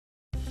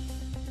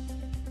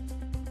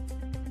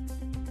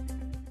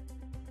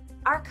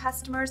Our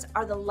customers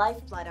are the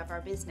lifeblood of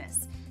our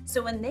business,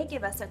 so when they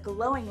give us a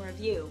glowing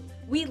review,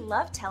 we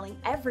love telling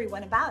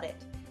everyone about it.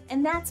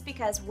 And that's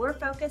because we're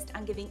focused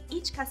on giving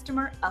each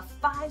customer a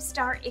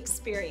 5-star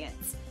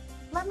experience.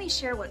 Let me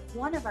share what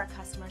one of our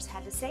customers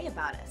had to say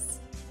about us.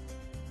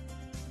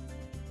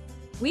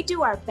 We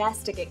do our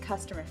best to get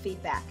customer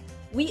feedback.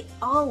 We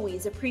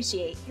always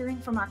appreciate hearing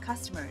from our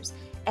customers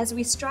as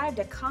we strive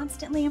to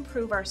constantly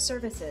improve our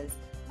services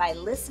by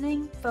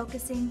listening,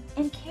 focusing,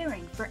 and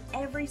caring for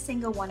every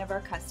single one of our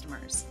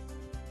customers.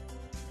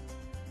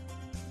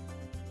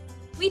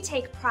 We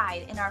take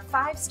pride in our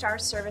 5-star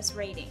service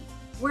rating.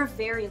 We're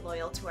very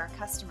loyal to our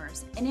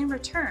customers, and in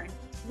return,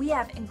 we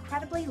have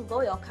incredibly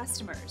loyal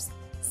customers.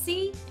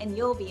 See, and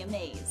you'll be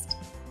amazed.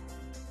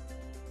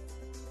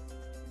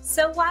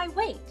 So why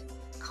wait?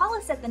 Call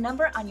us at the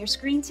number on your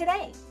screen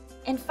today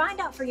and find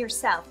out for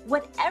yourself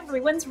what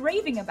everyone's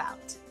raving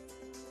about.